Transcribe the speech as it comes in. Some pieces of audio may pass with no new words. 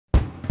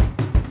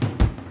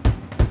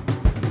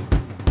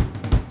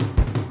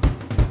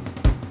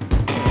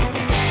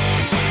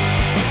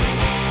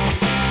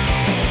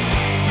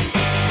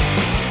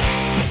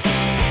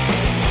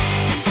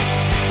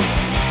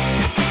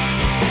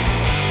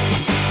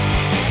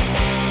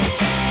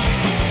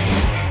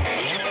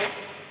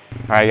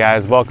Alright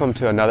guys, welcome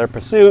to another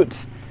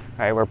pursuit.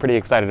 Alright, we're pretty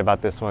excited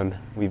about this one.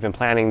 We've been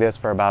planning this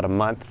for about a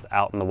month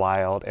out in the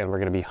wild, and we're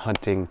going to be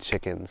hunting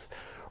chickens.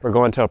 We're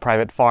going to a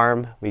private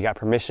farm. We got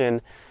permission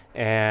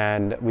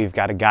and we've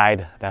got a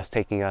guide that's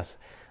taking us.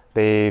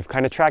 They've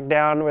kind of tracked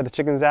down where the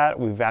chicken's at.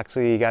 We've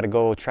actually got to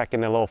go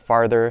trekking a little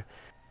farther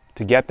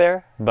to get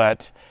there,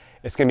 but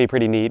it's going to be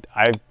pretty neat.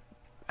 I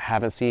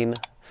haven't seen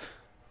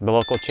the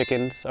local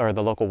chickens, or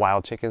the local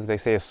wild chickens. They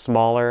say it's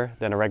smaller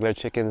than a regular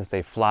chickens.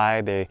 They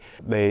fly, they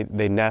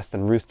nest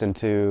and roost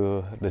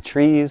into the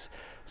trees.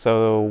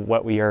 So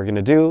what we are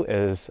gonna do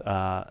is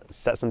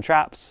set some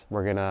traps.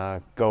 We're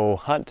gonna go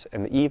hunt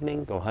in the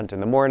evening, go hunt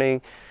in the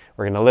morning.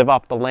 We're gonna live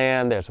off the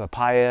land. There's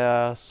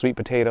papaya, sweet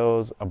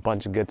potatoes, a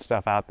bunch of good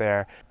stuff out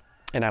there.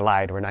 And I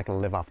lied, we're not gonna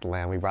live off the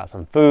land. We brought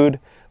some food,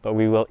 but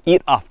we will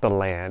eat off the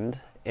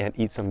land and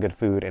eat some good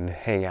food and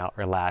hang out,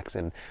 relax.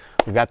 And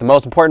we've got the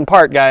most important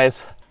part,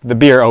 guys. The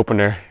beer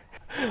opener.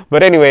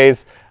 But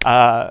anyways,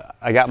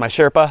 I got my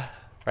Sherpa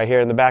right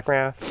here in the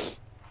background.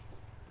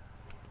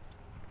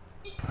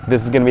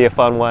 This is gonna be a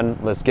fun one.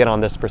 Let's get on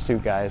this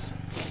pursuit, guys.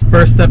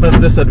 First step of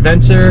this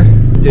adventure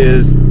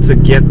is to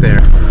get there.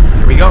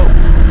 Here we go.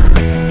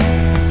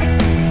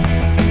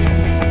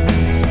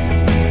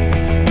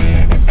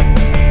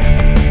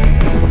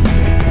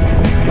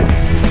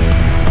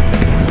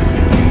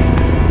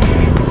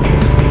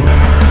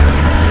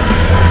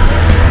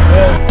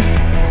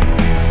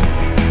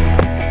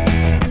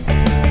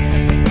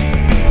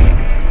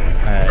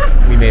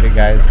 Made it,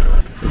 guys.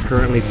 We're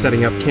currently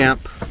setting up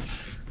camp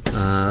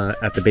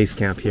at the base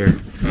camp here.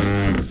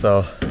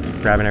 So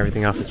grabbing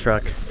everything off the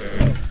truck.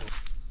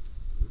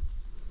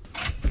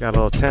 Got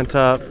a little tent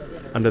up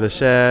under the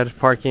shed,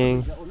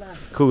 parking,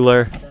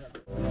 cooler.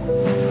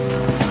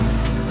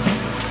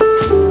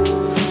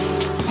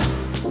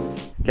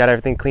 Got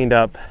everything cleaned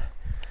up,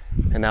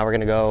 and now we're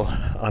gonna go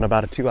on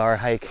about a 2-hour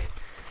hike.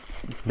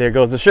 There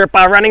goes the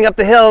Sherpa running up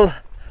the hill.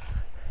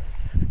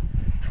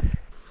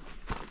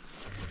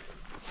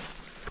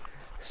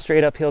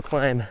 Straight uphill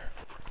climb,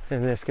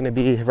 and there's going to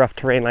be rough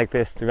terrain like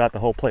this throughout the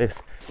whole place.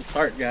 Let's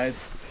start, guys.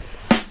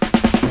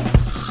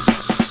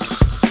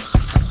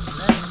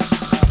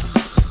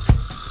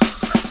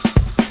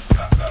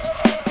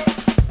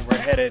 We're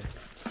headed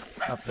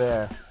up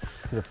there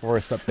to the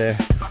forest up there.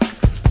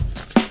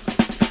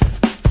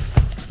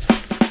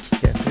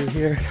 Get through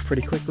here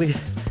pretty quickly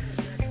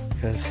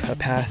because a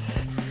path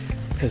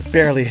has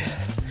barely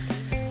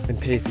been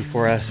paved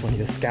before us when he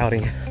was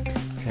scouting,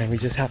 and we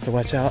just have to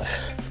watch out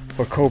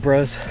for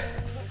cobras,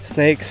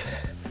 snakes.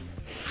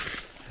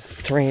 This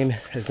terrain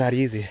is not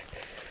easy.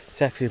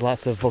 It's actually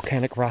lots of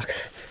volcanic rock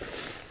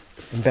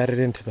embedded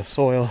into the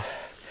soil,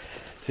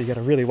 so you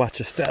gotta really watch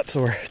your steps,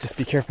 or just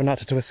be careful not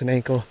to twist an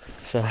ankle.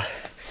 So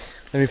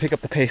let me pick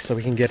up the pace so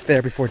we can get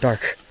there before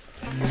dark.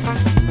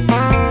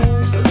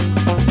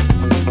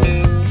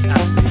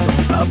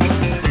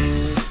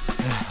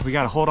 We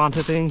gotta hold on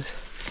to things,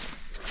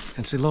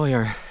 and Siloy,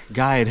 our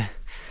guide,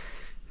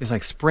 is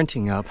like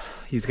sprinting up.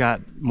 He's got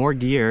more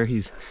gear.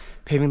 He's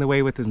paving the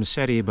way with his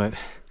machete, but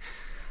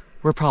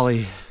we're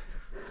probably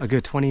a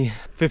good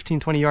 15,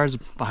 20 yards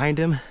behind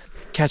him,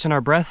 catching our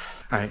breath.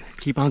 All right,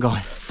 keep on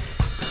going.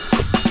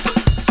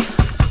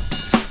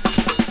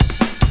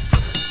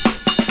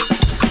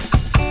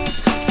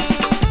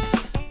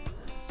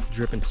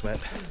 Dripping sweat.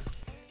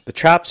 The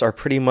traps are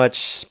pretty much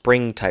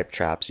spring type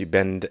traps. You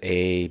bend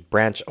a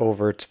branch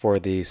over for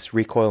the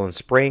recoil and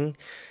spring.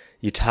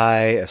 You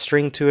tie a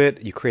string to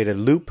it, you create a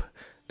loop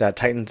that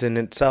tightens in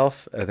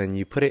itself, and then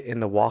you put it in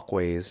the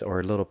walkways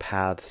or little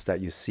paths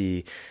that you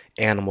see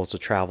animals to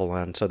travel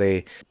on. So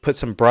they put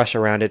some brush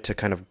around it to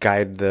kind of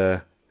guide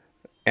the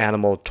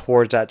animal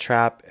towards that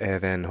trap, and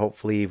then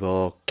hopefully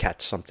we'll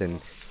catch something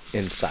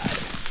inside.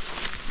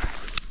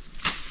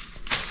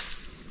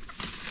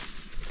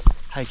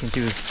 Hiking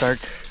through this dark,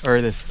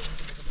 or this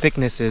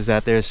thickness, is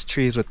that there's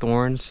trees with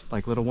thorns,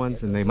 like little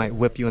ones, and they might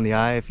whip you in the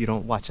eye if you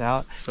don't watch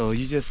out. So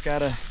you just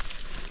gotta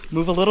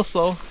move a little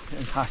slow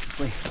and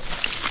cautiously.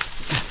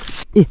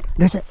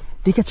 There's a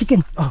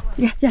chicken. Oh,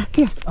 yeah,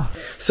 here. Oh.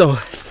 So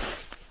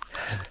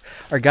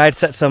our guide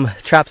set some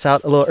traps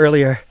out a little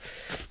earlier,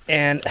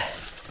 and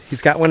he's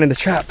got one in the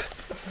trap.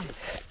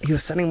 He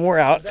was setting more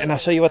out, and I'll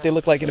show you what they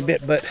look like in a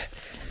bit, but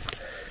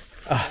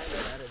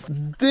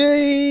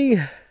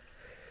dang!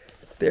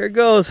 There it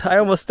goes. I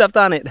almost stepped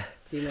on it.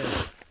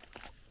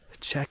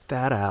 Check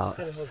that out.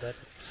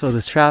 So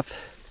this trap,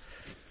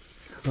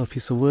 a little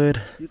piece of wood.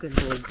 You can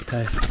hold.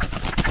 Okay.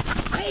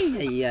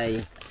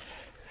 Ay.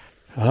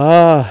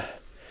 Ah.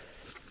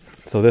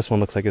 So this one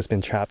looks like it's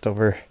been trapped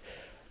over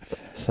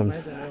some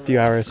few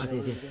hours.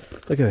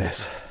 Look at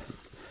this.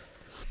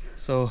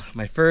 So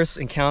my first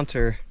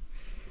encounter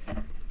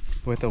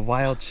with a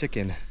wild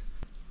chicken.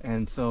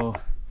 And so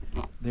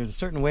there's a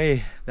certain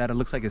way that it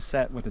looks like it's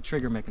set with a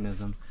trigger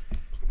mechanism.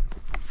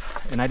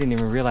 And I didn't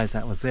even realize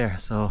that was there,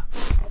 so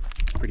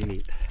pretty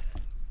neat.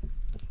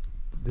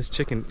 This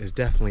chicken is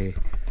definitely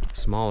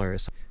smaller.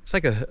 It's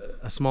like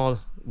a small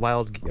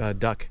wild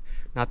duck,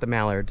 not the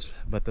mallards,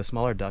 but the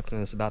smaller ducks,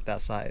 and it's about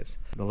that size.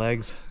 The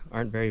legs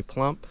aren't very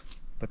plump,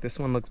 but this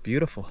one looks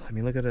beautiful. I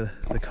mean, look at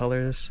the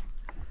colors,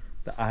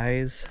 the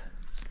eyes.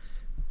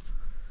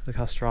 Look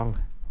how strong.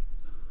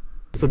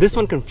 So this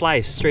one can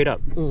fly straight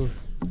up.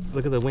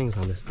 Look at the wings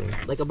on this thing.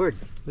 Like a bird.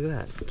 Look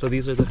at that. So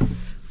these are the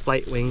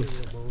flight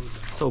wings.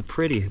 So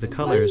pretty, the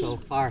colors. So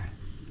far.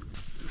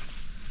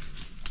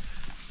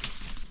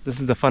 This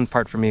is the fun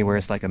part for me, where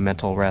it's like a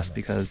mental rest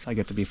because I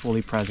get to be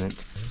fully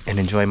present and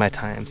enjoy my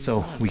time.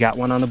 So we got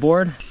one on the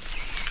board.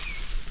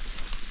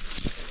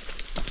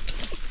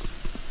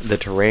 The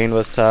terrain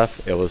was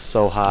tough. It was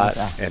so hot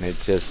and it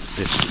just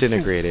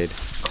disintegrated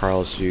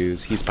Carl's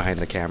shoes. He's behind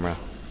the camera.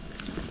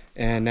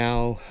 And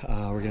now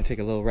we're gonna take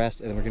a little rest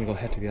and then we're gonna go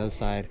head to the other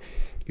side.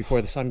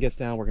 Before the sun gets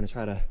down, we're gonna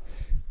try to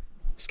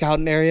scout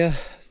an area.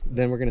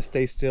 Then we're gonna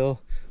stay still,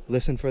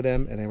 listen for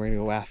them, and then we're gonna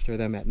go after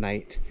them at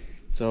night.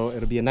 So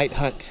it'll be a night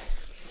hunt.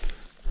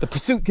 The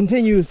pursuit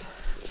continues.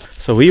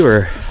 So we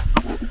were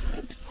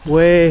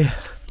way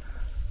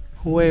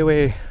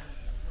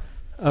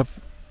up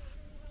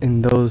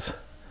in those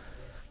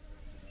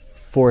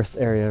forest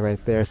area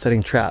right there,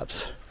 setting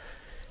traps.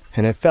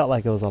 And it felt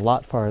like it was a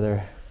lot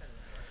farther.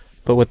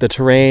 But with the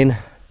terrain,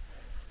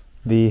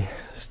 the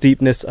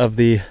steepness of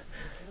the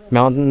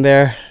mountain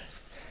there,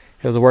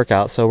 it was a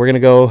workout. So we're gonna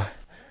go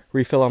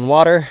refill on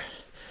water,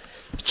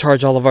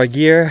 charge all of our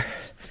gear,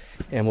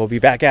 and we'll be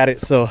back at it.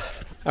 So,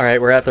 all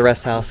right, we're at the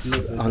rest house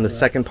on the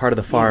second part of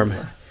the farm.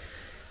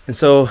 And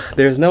so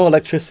there's no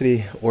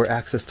electricity or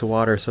access to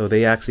water, so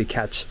they actually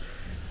catch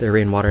their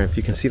rainwater. If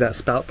you can see that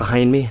spout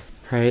behind me,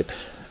 right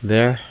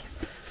there,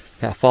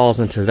 that falls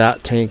into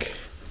that tank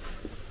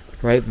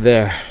right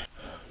there.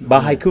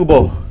 Bahay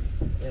Kubo.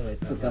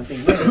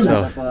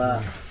 So,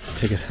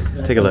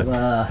 take a look.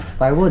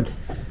 Firewood.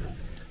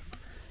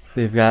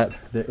 They've got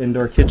their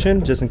indoor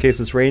kitchen, just in case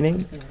it's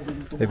raining.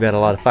 They've got a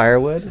lot of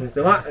firewood.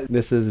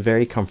 This is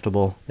very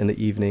comfortable in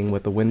the evening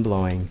with the wind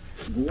blowing.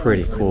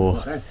 Pretty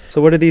cool.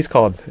 So what are these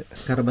called?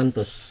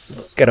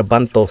 Carabantos.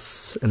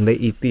 Carabantos. And they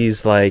eat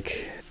these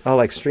like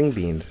string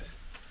beans.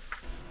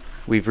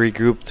 We've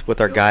regrouped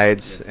with our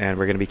guides and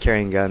we're going to be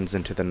carrying guns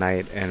into the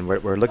night. And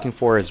what we're looking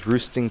for is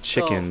roosting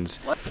chickens.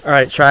 All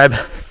right, tribe.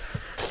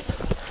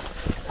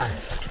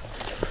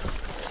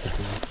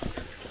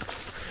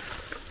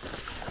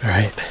 All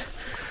right,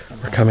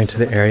 we're coming to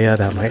the area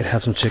that might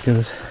have some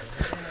chickens.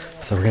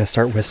 So we're gonna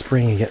start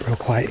whispering and get real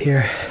quiet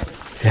here.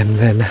 And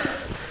then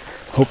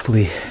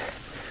hopefully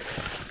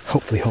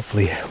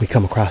we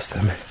come across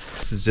them.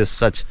 This is just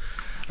such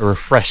a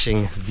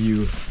refreshing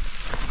view.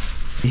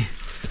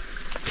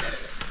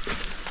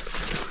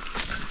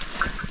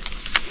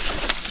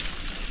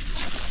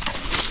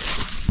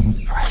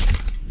 All right,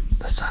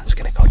 the sun's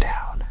gonna go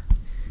down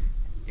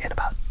in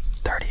about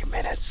 30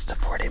 minutes to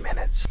 40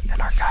 minutes,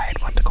 and our guide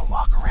went to go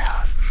walk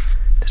around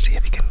to see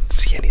if he can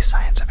see any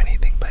signs of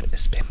anything, but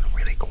it's been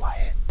really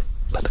quiet.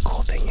 But the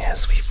cool thing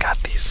is we've got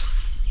these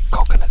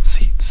coconut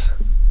seats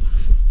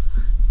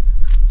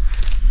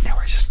and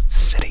we're just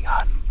sitting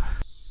on.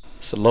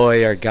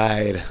 Siloy, our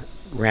guide,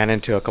 ran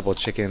into a couple of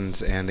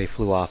chickens and they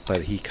flew off,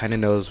 but he kind of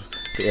knows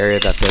the area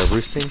that they're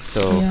roosting,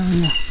 so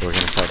we're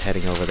gonna start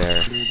heading over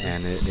there,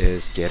 and it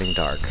is getting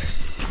dark.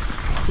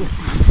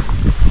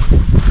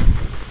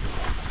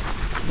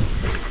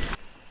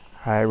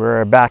 All right,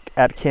 we're back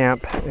at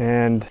camp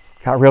and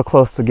got real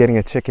close to getting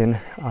a chicken.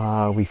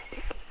 We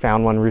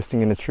found one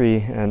roosting in a tree,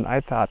 and I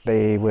thought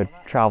they would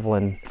travel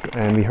in.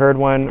 And we heard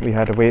one. We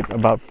had to wait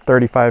about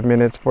 35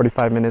 minutes,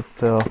 45 minutes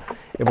till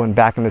it went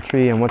back in the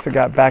tree. And once it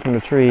got back in the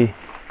tree,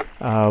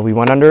 we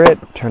went under it,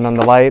 turned on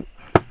the light,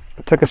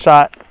 took a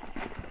shot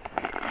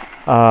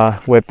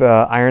with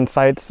iron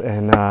sights,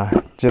 and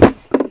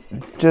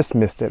just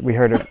missed it. We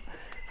heard it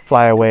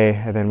fly away,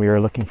 and then we were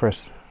looking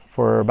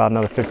for about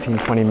another 15,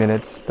 20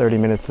 minutes, 30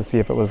 minutes to see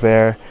if it was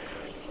there,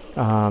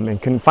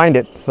 and couldn't find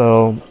it.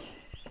 So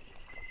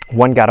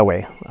one got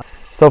away.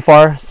 So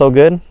far, so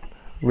good.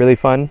 Really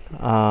fun.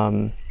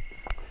 And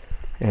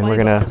we're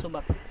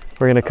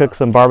gonna cook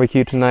some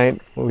barbecue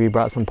tonight. We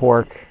brought some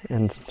pork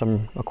and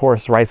some, of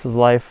course, Rice is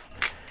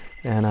life.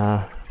 And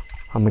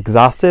I'm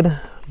exhausted,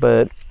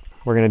 but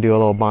we're gonna do a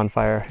little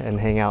bonfire and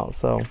hang out.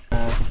 So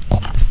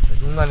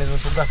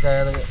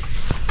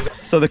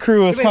the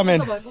crew is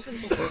coming,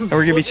 and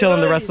we're gonna be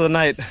chilling the rest of the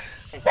night.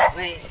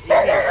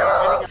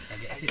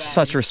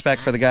 Such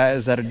respect for the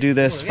guys that do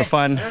this for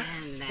fun.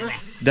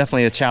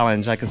 Definitely a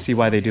challenge. I can see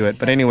why they do it.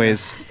 But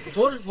anyways,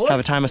 have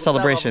a time of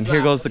celebration.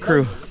 Here goes the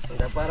crew.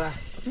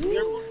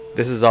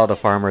 This is all the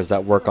farmers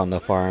that work on the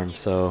farm.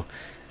 So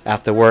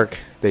after work,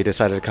 they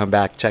decided to come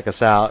back, check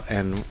us out,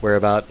 and we're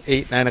about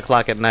 8, 9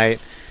 o'clock at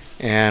night,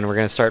 and we're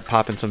gonna start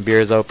popping some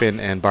beers open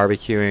and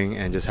barbecuing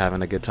and just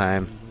having a good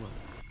time.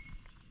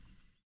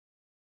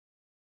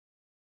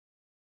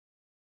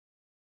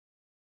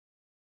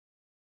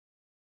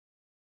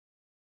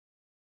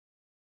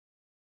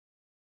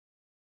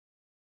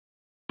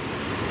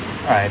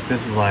 Alright,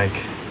 this is like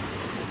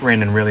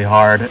raining really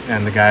hard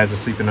and the guys are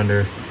sleeping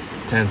under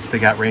tents. They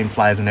got rain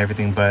flies and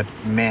everything, but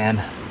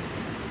man,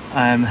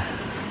 I'm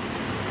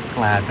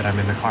glad that I'm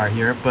in the car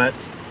here, but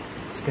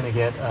it's gonna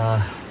get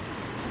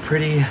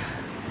pretty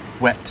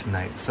wet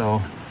tonight.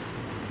 So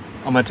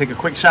I'm gonna take a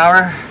quick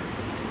shower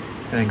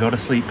and then go to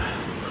sleep.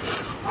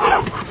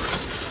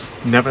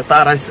 Never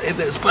thought I'd say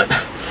this, but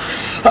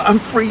I'm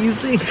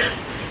freezing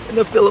in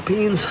the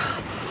Philippines.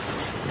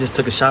 Just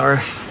took a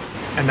shower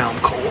and now I'm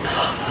cold.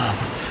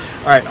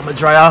 All right, I'm gonna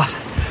dry off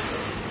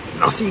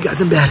and I'll see you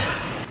guys in bed.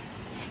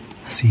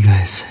 I'll see you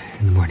guys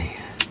in the morning.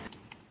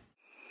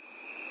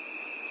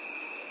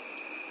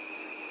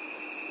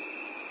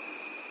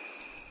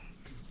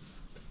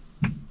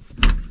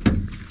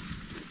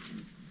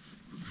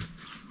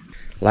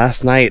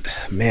 Last night,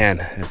 man,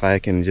 if I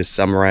can just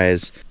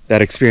summarize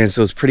that experience,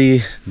 it was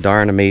pretty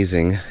darn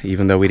amazing.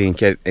 Even though we didn't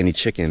get any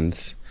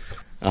chickens,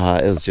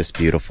 it was just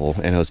beautiful,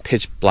 and it was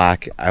pitch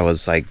black. I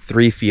was like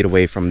 3 feet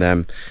away from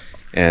them,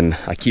 and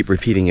I keep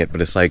repeating it,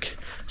 but it's like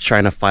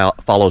trying to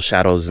follow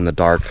shadows in the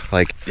dark.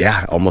 Like,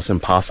 yeah, almost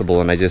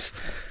impossible. And I just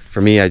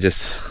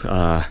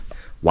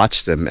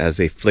watched them as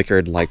they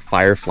flickered like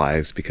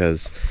fireflies,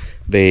 because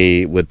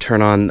they would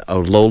turn on a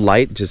low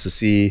light just to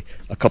see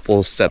a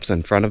couple steps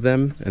in front of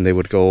them, and they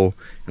would go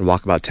and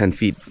walk about 10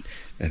 feet,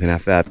 and then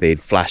after that they'd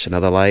flash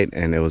another light,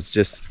 and it was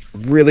just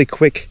really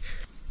quick.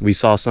 We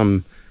saw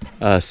some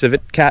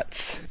civet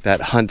cats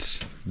that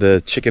hunt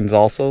the chickens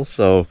also,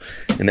 so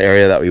in the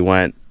area that we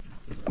went,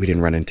 we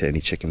didn't run into any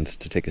chickens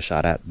to take a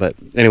shot at. But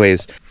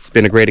anyways, it's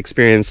been a great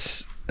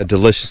experience, a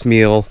delicious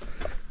meal,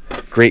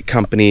 great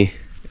company,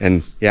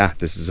 and yeah,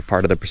 this is a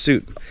part of the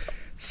pursuit.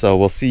 So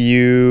we'll see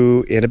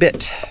you in a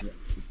bit.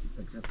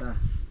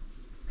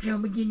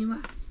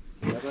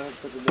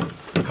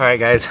 Alright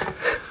guys,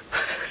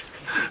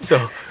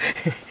 so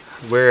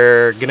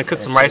we're gonna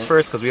cook some rice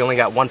first because we only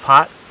got one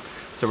pot.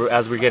 So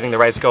as we're getting the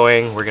rice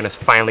going, we're gonna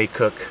finally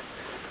cook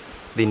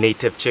the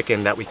native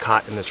chicken that we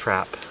caught in the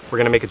trap. We're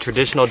gonna make a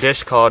traditional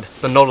dish called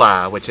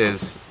tinola, which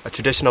is a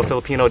traditional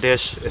Filipino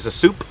dish. It's a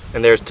soup,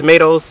 and there's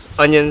tomatoes,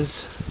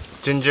 onions,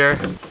 ginger,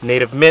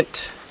 native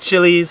mint,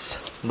 chilies,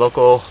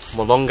 local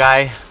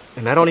malunggay,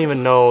 and I don't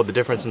even know the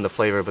difference in the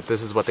flavor, but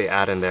this is what they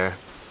add in there.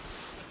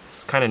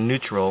 It's kind of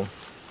neutral.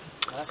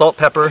 Salt,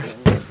 pepper.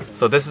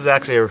 So this is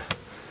actually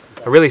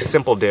a really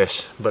simple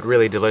dish, but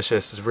really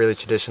delicious. It's really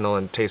traditional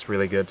and tastes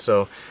really good.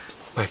 So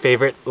my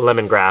favorite,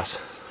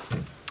 lemongrass.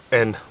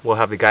 And we'll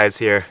have the guys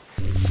here.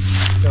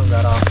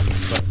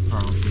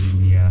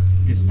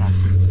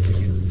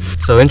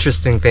 So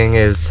interesting thing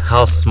is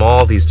how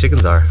small these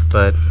chickens are,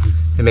 but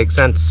it makes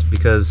sense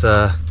because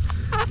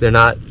they're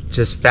not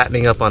just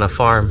fattening up on a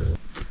farm.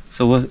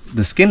 So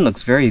the skin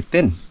looks very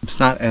thin. It's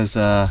not as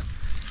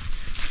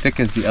thick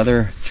as the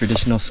other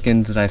traditional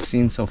skins that I've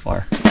seen so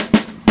far.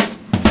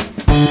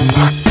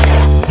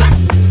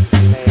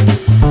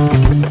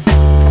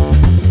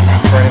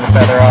 Burning the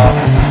feather off.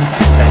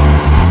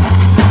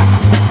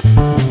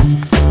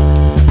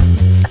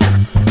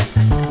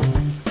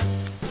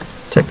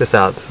 Check this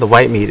out. The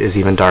white meat is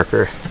even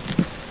darker.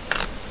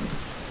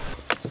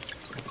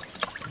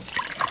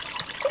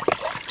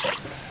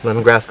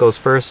 Lemongrass goes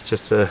first,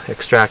 just to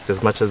extract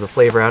as much of the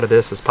flavor out of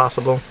this as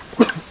possible.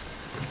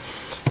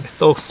 It's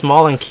so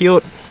small and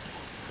cute.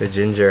 The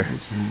ginger.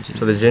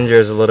 So the ginger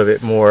is a little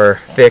bit more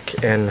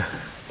thick and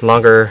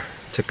longer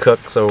to cook,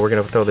 so we're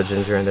gonna throw the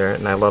ginger in there,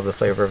 and I love the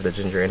flavor of the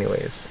ginger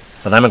anyways.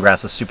 The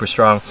lemongrass is super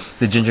strong.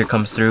 The ginger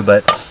comes through,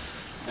 but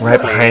right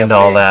behind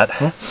all that.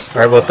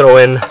 Alright, we'll throw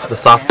in the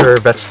softer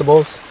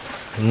vegetables.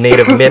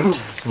 Native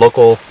mint,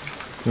 local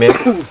mint,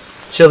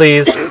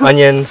 chilies,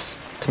 onions,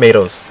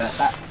 tomatoes.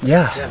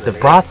 Yeah, the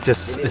broth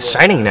just is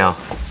shining now.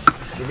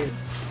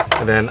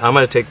 And then I'm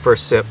gonna take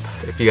first sip,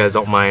 if you guys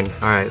don't mind.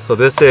 Alright, so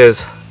this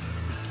is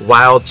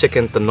wild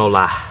chicken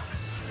tinola.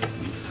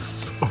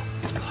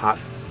 It's hot.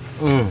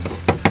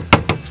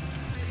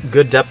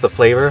 Good depth of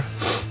flavor.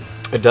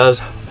 It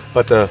does,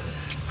 but the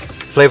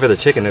flavor of the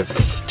chicken, it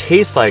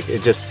tastes like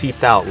it just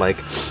seeped out, like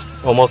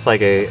almost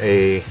like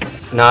a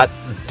not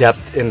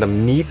depth in the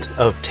meat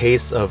of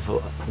taste of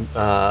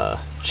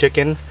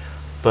chicken,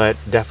 but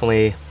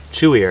definitely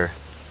chewier.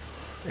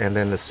 And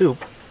then the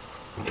soup,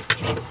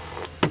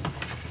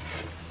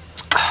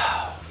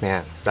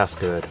 man, that's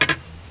good.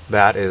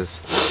 That is,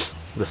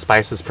 the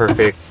spice is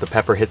perfect. The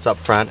pepper hits up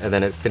front, and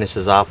then it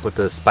finishes off with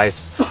the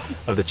spice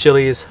of the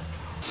chilies.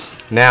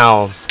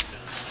 Now,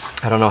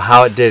 I don't know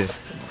how it did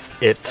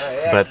it,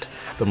 but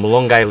the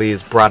malunggay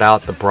leaves brought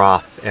out the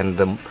broth and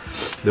the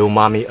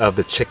umami of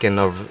the chicken,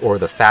 or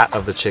the fat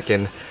of the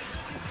chicken.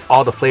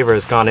 All the flavor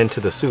has gone into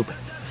the soup.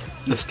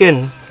 The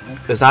skin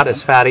is not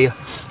as fatty.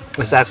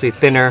 It's actually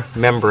thinner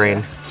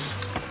membrane.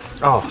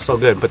 Oh, so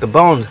good. But the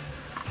bones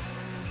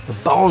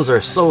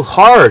are so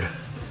hard.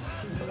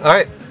 All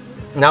right,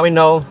 now we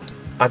know.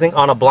 I think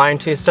on a blind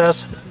taste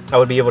test, I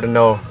would be able to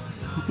know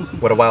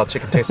what a wild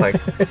chicken tastes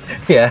like.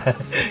 Yeah.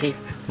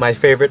 My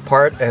favorite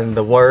part and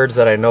the words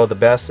that I know the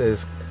best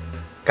is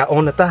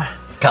kaonata.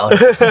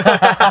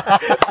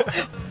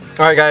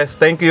 All right, guys,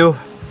 thank you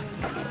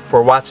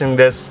for watching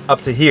this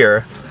up to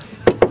here.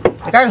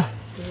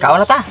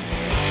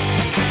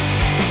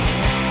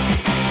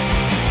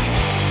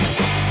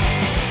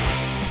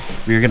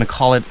 We were gonna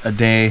call it a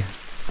day.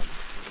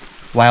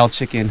 Wild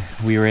chicken.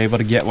 We were able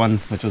to get one,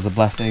 which was a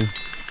blessing.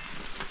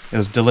 It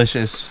was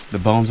delicious. The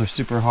bones are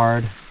super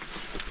hard.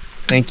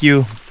 Thank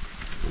you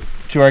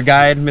to our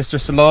guide, Mr.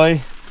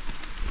 Siloy.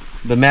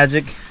 The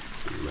magic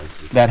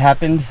that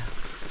happened.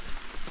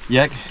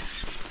 Yek.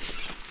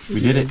 We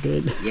did it.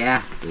 Good.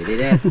 Yeah, we did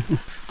it.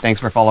 Thanks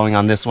for following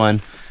on this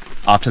one.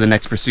 Off to the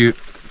next pursuit.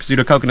 Pursuit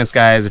of coconuts,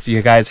 guys. If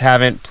you guys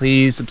haven't,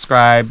 please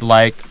subscribe,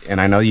 like,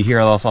 and I know you hear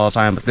us all the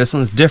time, but this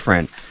one's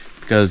different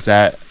because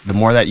the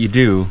more that you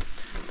do,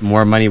 the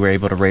more money we're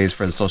able to raise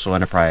for the social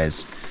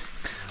enterprise.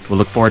 We'll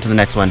look forward to the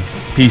next one.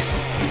 Peace.